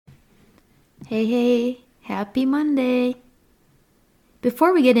Hey, happy Monday.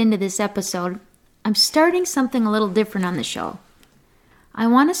 Before we get into this episode, I'm starting something a little different on the show. I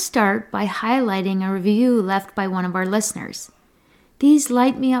want to start by highlighting a review left by one of our listeners. These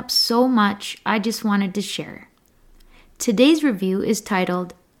light me up so much, I just wanted to share. Today's review is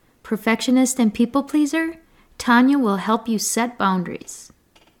titled, Perfectionist and People Pleaser, Tanya will help you set boundaries.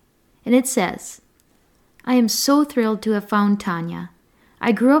 And it says, I am so thrilled to have found Tanya.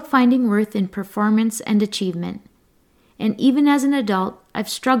 I grew up finding worth in performance and achievement. And even as an adult, I've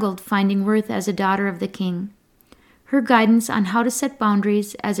struggled finding worth as a daughter of the King. Her guidance on how to set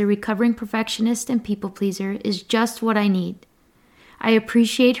boundaries as a recovering perfectionist and people pleaser is just what I need. I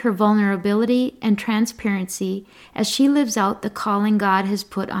appreciate her vulnerability and transparency as she lives out the calling God has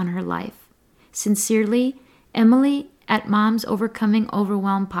put on her life. Sincerely, Emily at Moms Overcoming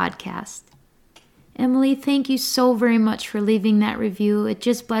Overwhelm podcast. Emily, thank you so very much for leaving that review. It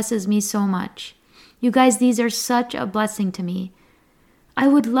just blesses me so much. You guys, these are such a blessing to me. I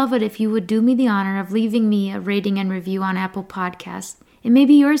would love it if you would do me the honor of leaving me a rating and review on Apple Podcasts, and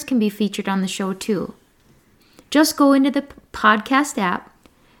maybe yours can be featured on the show too. Just go into the podcast app,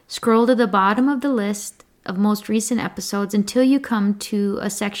 scroll to the bottom of the list of most recent episodes until you come to a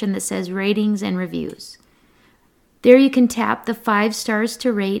section that says ratings and reviews. There you can tap the 5 stars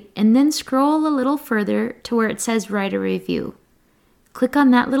to rate and then scroll a little further to where it says write a review. Click on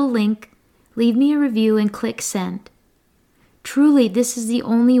that little link, leave me a review, and click send. Truly, this is the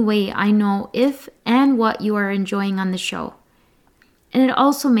only way I know if and what you are enjoying on the show. And it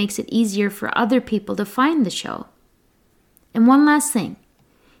also makes it easier for other people to find the show. And one last thing,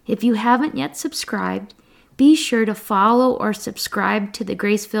 if you haven't yet subscribed, be sure to follow or subscribe to the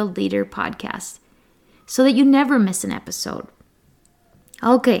Grace-Filled Leader podcast so that you never miss an episode.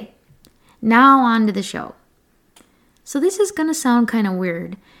 Okay, now on to the show. So this is going to sound kind of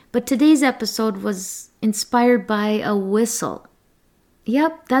weird, but today's episode was inspired by a whistle.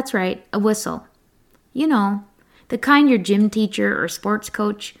 Yep, that's right, a whistle. You know, the kind your gym teacher or sports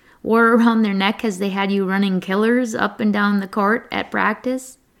coach wore around their neck as they had you running killers up and down the court at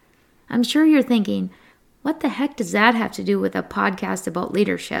practice. I'm sure you're thinking, what the heck does that have to do with a podcast about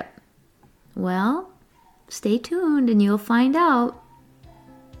leadership? Well, stay tuned and you'll find out.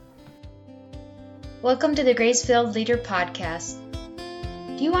 Welcome to the Grace-Filled Leader podcast.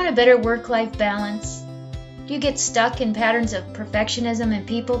 Do you want a better work-life balance? Do you get stuck in patterns of perfectionism and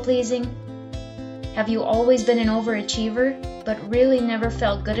people-pleasing? Have you always been an overachiever, but really never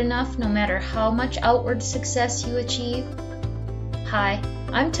felt good enough no matter how much outward success you achieve? Hi,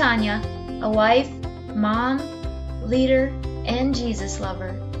 I'm Tanya, a wife, mom, leader, and Jesus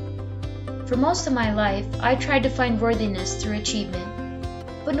lover. For most of my life, I tried to find worthiness through achievement.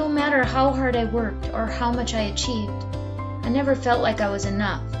 But no matter how hard I worked or how much I achieved, I never felt like I was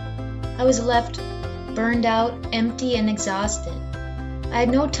enough. I was left burned out, empty, and exhausted. I had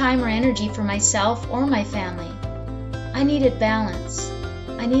no time or energy for myself or my family. I needed balance.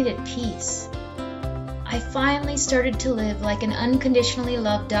 I needed peace. I finally started to live like an unconditionally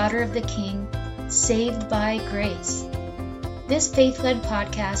loved daughter of the King, saved by grace. This faith-led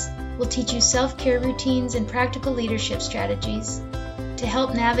podcast will teach you self-care routines and practical leadership strategies to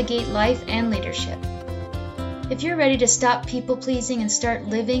help navigate life and leadership. If you're ready to stop people-pleasing and start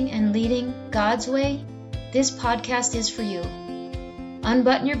living and leading God's way, this podcast is for you.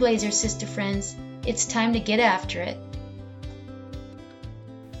 Unbutton your blazer, sister friends. It's time to get after it.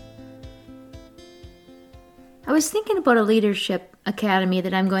 I was thinking about a leadership academy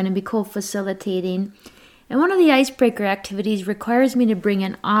that I'm going to be co-facilitating, and one of the icebreaker activities requires me to bring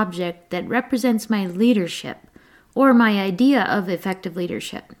an object that represents my leadership or my idea of effective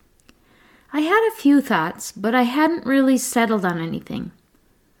leadership. I had a few thoughts, but I hadn't really settled on anything.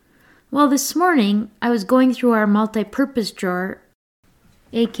 Well, this morning I was going through our multi-purpose drawer,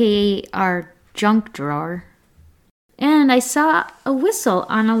 aka our junk drawer, and I saw a whistle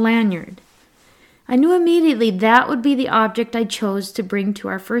on a lanyard. I knew immediately that would be the object I chose to bring to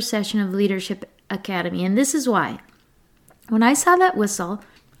our first session of Leadership Academy, and this is why. When I saw that whistle,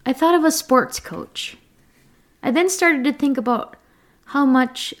 I thought of a sports coach. I then started to think about how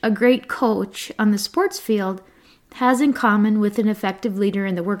much a great coach on the sports field has in common with an effective leader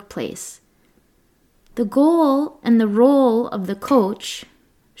in the workplace. The goal and the role of the coach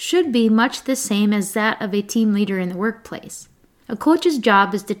should be much the same as that of a team leader in the workplace. A coach's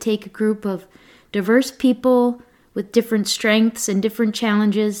job is to take a group of diverse people with different strengths and different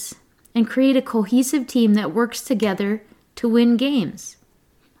challenges and create a cohesive team that works together to win games.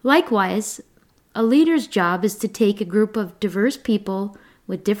 Likewise, a leader's job is to take a group of diverse people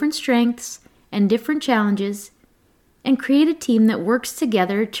with different strengths and different challenges and create a team that works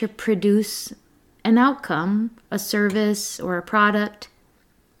together to produce an outcome, a service, or a product.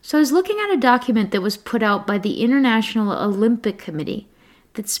 So I was looking at a document that was put out by the International Olympic Committee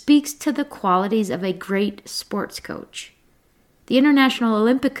that speaks to the qualities of a great sports coach. The International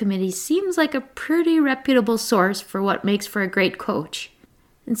Olympic Committee seems like a pretty reputable source for what makes for a great coach.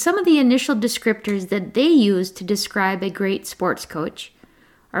 And some of the initial descriptors that they use to describe a great sports coach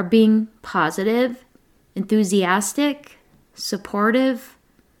are being positive, enthusiastic, supportive,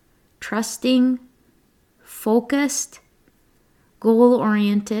 trusting, focused,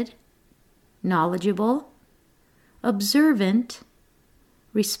 goal-oriented, knowledgeable, observant,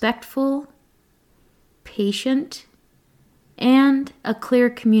 respectful, patient, and a clear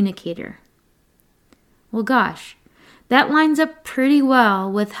communicator. Well, gosh, that lines up pretty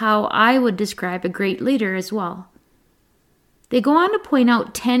well with how I would describe a great leader as well. They go on to point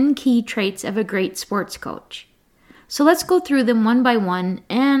out 10 key traits of a great sports coach. So let's go through them one by one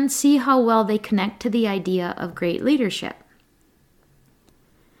and see how well they connect to the idea of great leadership.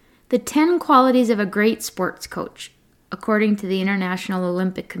 The 10 qualities of a great sports coach, according to the International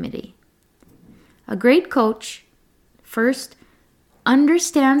Olympic Committee. A great coach, first,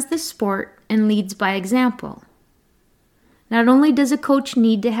 understands the sport and leads by example. Not only does a coach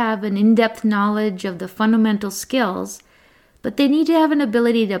need to have an in-depth knowledge of the fundamental skills, but they need to have an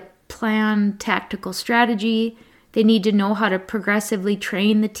ability to plan tactical strategy, they need to know how to progressively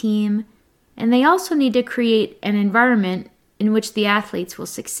train the team, and they also need to create an environment in which the athletes will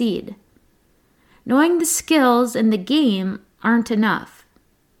succeed. Knowing the skills and the game aren't enough.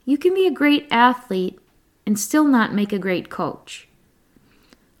 You can be a great athlete and still not make a great coach.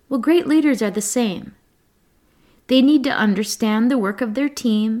 Well, great leaders are the same. They need to understand the work of their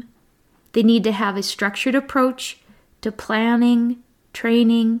team. They need to have a structured approach to planning,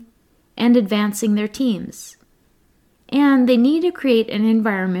 training, and advancing their teams. And they need to create an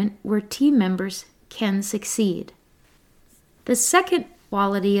environment where team members can succeed. The second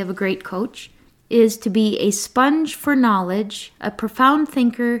quality of a great coach is to be a sponge for knowledge, a profound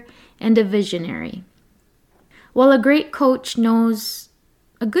thinker, and a visionary. While a great coach knows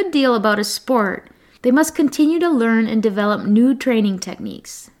a good deal about a sport, they must continue to learn and develop new training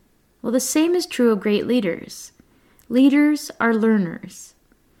techniques. Well, the same is true of great leaders. Leaders are learners.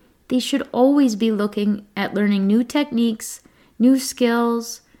 They should always be looking at learning new techniques, new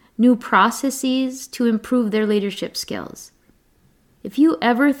skills, new processes to improve their leadership skills. If you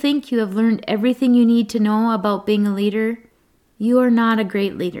ever think you have learned everything you need to know about being a leader, you are not a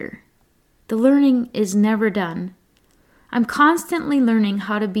great leader. The learning is never done. I'm constantly learning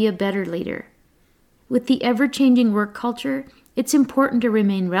how to be a better leader. With the ever-changing work culture, it's important to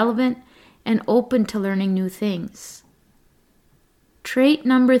remain relevant and open to learning new things. Trait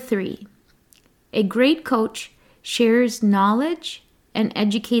number 3. A great coach shares knowledge and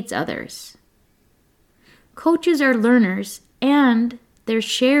educates others. Coaches are learners and they're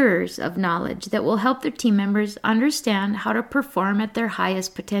sharers of knowledge that will help their team members understand how to perform at their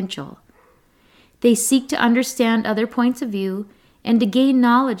highest potential. They seek to understand other points of view and to gain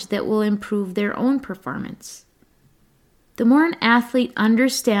knowledge that will improve their own performance. The more an athlete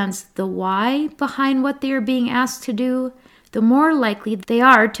understands the why behind what they are being asked to do, the more likely they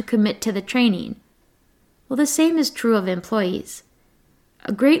are to commit to the training. Well, the same is true of employees.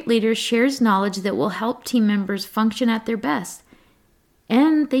 A great leader shares knowledge that will help team members function at their best,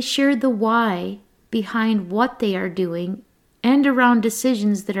 and they share the why behind what they are doing and around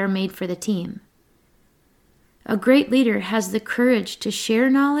decisions that are made for the team. A great leader has the courage to share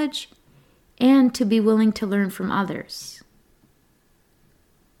knowledge and to be willing to learn from others.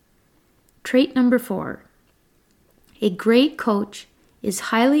 Trait number 4. A great coach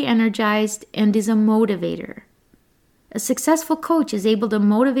is highly energized and is a motivator. A successful coach is able to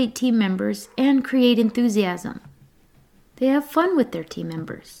motivate team members and create enthusiasm. They have fun with their team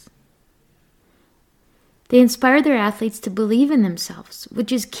members. They inspire their athletes to believe in themselves,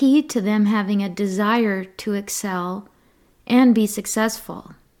 which is key to them having a desire to excel and be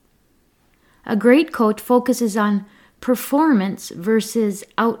successful. A great coach focuses on performance versus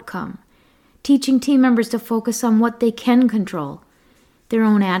outcome, teaching team members to focus on what they can control, their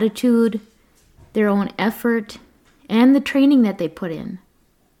own attitude, their own effort, and the training that they put in.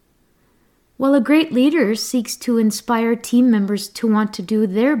 While a great leader seeks to inspire team members to want to do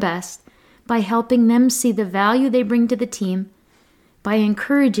their best by helping them see the value they bring to the team, by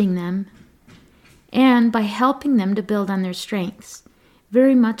encouraging them, and by helping them to build on their strengths,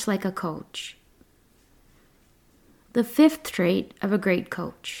 very much like a coach. The 5th trait of a great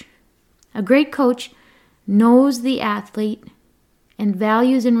coach. A great coach knows the athlete and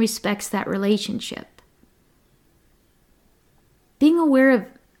values and respects that relationship. Being aware of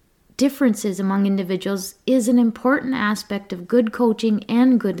differences among individuals is an important aspect of good coaching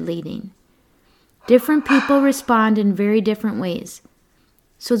and good leading. Different people respond in very different ways.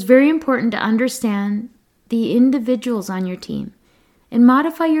 So it's very important to understand the individuals on your team and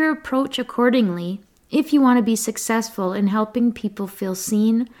modify your approach accordingly if you want to be successful in helping people feel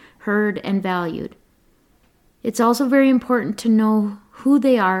seen, heard, and valued. It's also very important to know who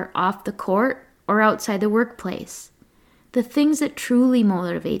they are off the court or outside the workplace, the things that truly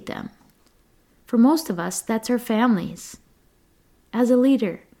motivate them. For most of us, that's our families. As a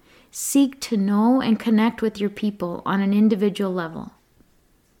leader, seek to know and connect with your people on an individual level.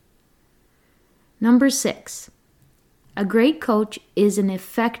 Number 6, a great coach is an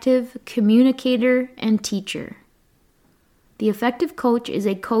effective communicator and teacher. The effective coach is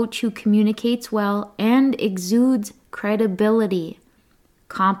a coach who communicates well and exudes credibility,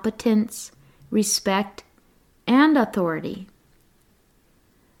 competence, respect, and authority.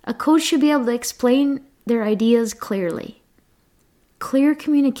 A coach should be able to explain their ideas clearly. Clear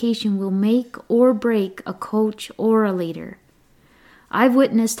communication will make or break a coach or a leader. I've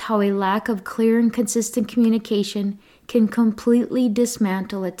witnessed how a lack of clear and consistent communication can completely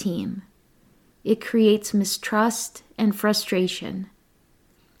dismantle a team. It creates mistrust and frustration.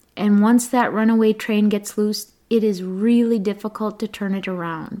 And once that runaway train gets loose, it is really difficult to turn it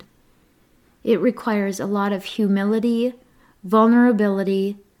around. It requires a lot of humility,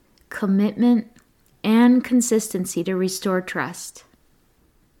 vulnerability, commitment, and consistency to restore trust.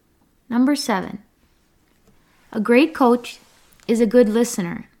 Number 7, a great coach is a good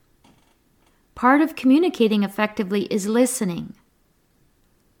listener. Part of communicating effectively is listening.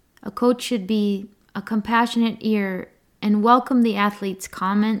 A coach should be a compassionate ear and welcome the athlete's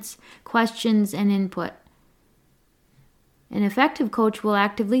comments, questions, and input. An effective coach will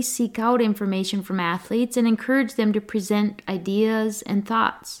actively seek out information from athletes and encourage them to present ideas and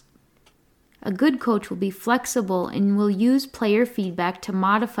thoughts. A good coach will be flexible and will use player feedback to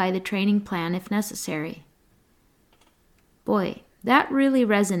modify the training plan if necessary. Boy, that really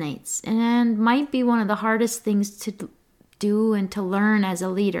resonates and might be one of the hardest things to do and to learn as a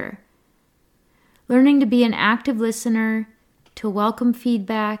leader. Learning to be an active listener, to welcome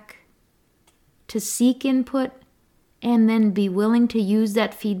feedback, to seek input, and then be willing to use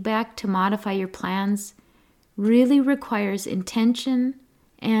that feedback to modify your plans really requires intention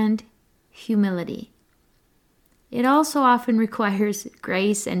and humility. It also often requires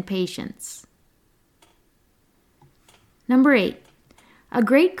grace and patience. Number 8, a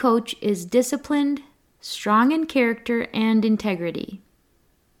great coach is disciplined, strong in character and integrity.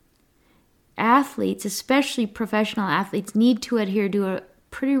 Athletes, especially professional athletes, need to adhere to a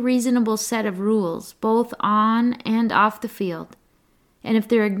pretty reasonable set of rules, both on and off the field. And if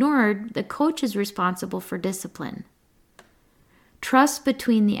they're ignored, the coach is responsible for discipline. Trust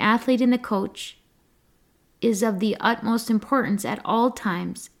between the athlete and the coach is of the utmost importance at all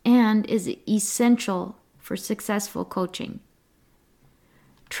times and is essential for successful coaching.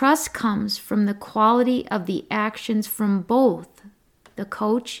 Trust comes from the quality of the actions from both the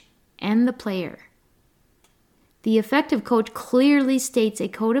coach and the player. The effective coach clearly states a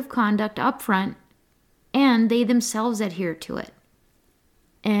code of conduct up front, and they themselves adhere to it.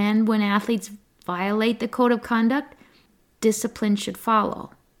 And when athletes violate the code of conduct, discipline should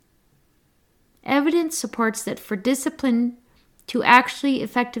follow. Evidence supports that for discipline to actually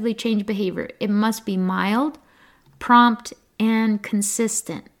effectively change behavior, it must be mild, prompt, and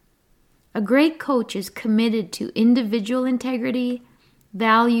consistent. A great coach is committed to individual integrity,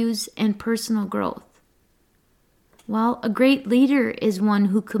 values, and personal growth. While a great leader is one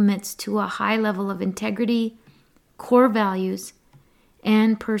who commits to a high level of integrity, core values,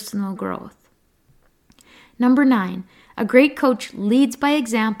 and personal growth. Number 9, a great coach leads by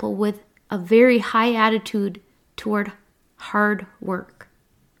example with a very high attitude toward hard work.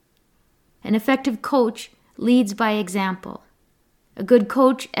 An effective coach leads by example. A good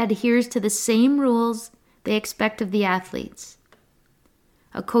coach adheres to the same rules they expect of the athletes.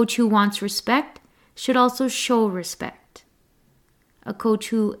 A coach who wants respect should also show respect. A coach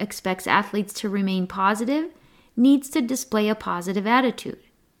who expects athletes to remain positive needs to display a positive attitude.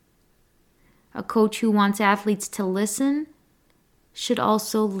 A coach who wants athletes to listen should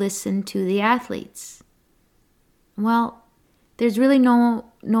also listen to the athletes. Well, there's really no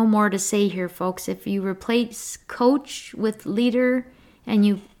more to say here, folks. If you replace coach with leader and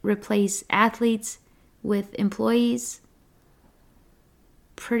you replace athletes with employees,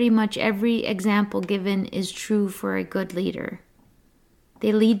 pretty much every example given is true for a good leader.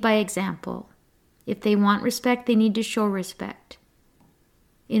 They lead by example. If they want respect, they need to show respect.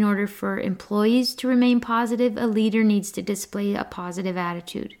 In order for employees to remain positive, a leader needs to display a positive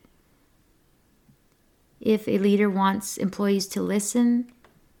attitude. If a leader wants employees to listen,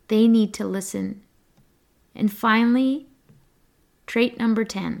 they need to listen. And finally, trait number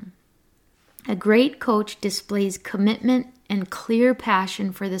 10. A great coach displays commitment and clear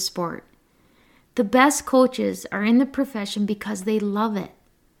passion for the sport. The best coaches are in the profession because they love it.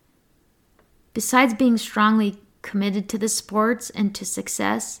 Besides being strongly committed to the sports and to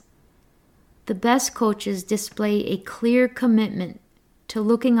success, the best coaches display a clear commitment to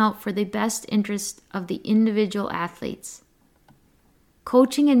looking out for the best interest of the individual athletes.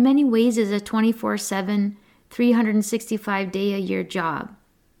 Coaching in many ways is a 24/7, 365-day-a-year job.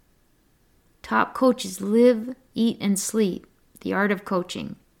 Top coaches live, eat, and sleep the art of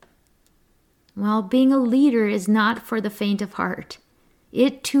coaching. Well, being a leader is not for the faint of heart.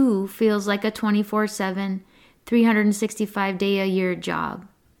 It too feels like a 24/7, 365-day-a-year job.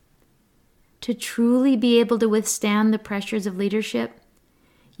 To truly be able to withstand the pressures of leadership,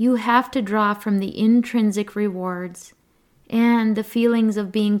 you have to draw from the intrinsic rewards and the feelings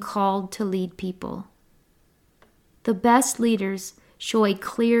of being called to lead people. The best leaders show a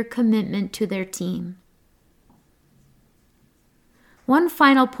clear commitment to their team. One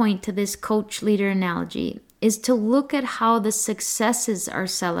final point to this coach-leader analogy is to look at how the successes are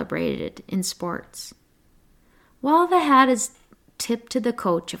celebrated in sports. While the hat is tipped to the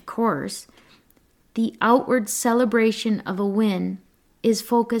coach, of course, the outward celebration of a win is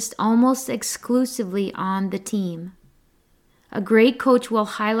focused almost exclusively on the team. A great coach will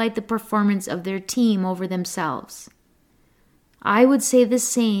highlight the performance of their team over themselves. I would say the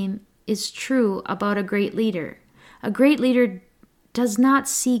same is true about a great leader. A great leader does not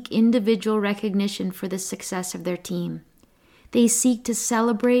seek individual recognition for the success of their team. They seek to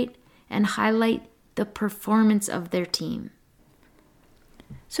celebrate and highlight the performance of their team.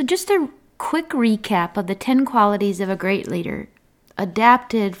 So just a quick recap of the 10 qualities of a great leader,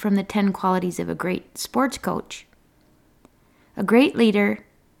 adapted from the 10 qualities of a great sports coach. A great leader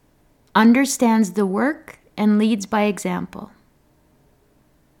understands the work and leads by example.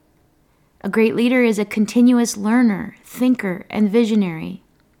 A great leader is a continuous learner, thinker, and visionary.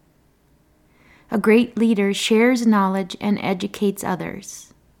 A great leader shares knowledge and educates others.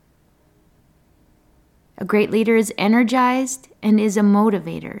 A great leader is energized and is a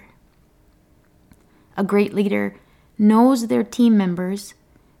motivator. A great leader knows their team members,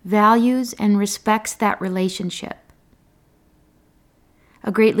 values and respects that relationship.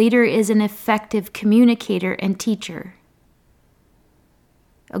 A great leader is an effective communicator and teacher.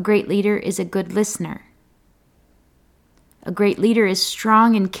 A great leader is a good listener. A great leader is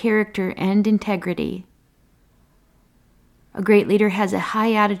strong in character and integrity. A great leader has a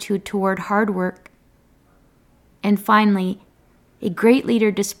high attitude toward hard work. And finally, a great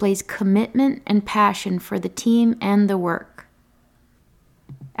leader displays commitment and passion for the team and the work.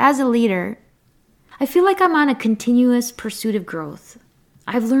 As a leader, I feel like I'm on a continuous pursuit of growth.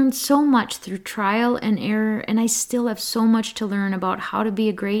 I've learned so much through trial and error, and I still have so much to learn about how to be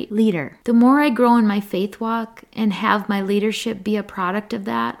a great leader. The more I grow in my faith walk and have my leadership be a product of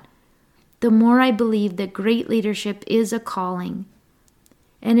that, the more I believe that great leadership is a calling,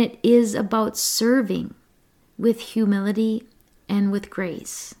 and it is about serving with humility and with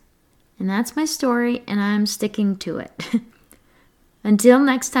grace. And that's my story, and I'm sticking to it. Until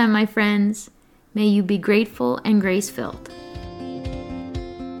next time, my friends, may you be grateful and grace-filled.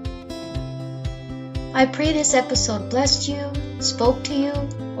 I pray this episode blessed you, spoke to you,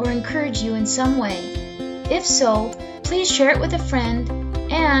 or encouraged you in some way. If so, please share it with a friend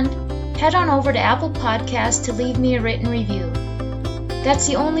and head on over to Apple Podcasts to leave me a written review. That's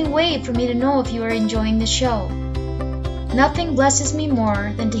the only way for me to know if you are enjoying the show. Nothing blesses me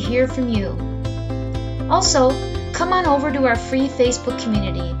more than to hear from you. Also, come on over to our free Facebook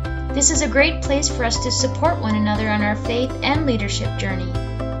community. This is a great place for us to support one another on our faith and leadership journey.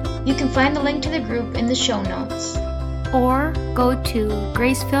 You can find the link to the group in the show notes. Or go to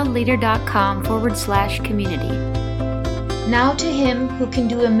gracefilledleader.com/community. Now to Him who can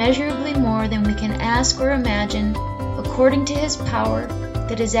do immeasurably more than we can ask or imagine, according to His power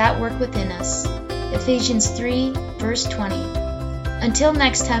that is at work within us. Ephesians 3, verse 20. Until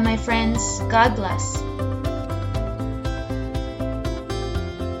next time, my friends, God bless.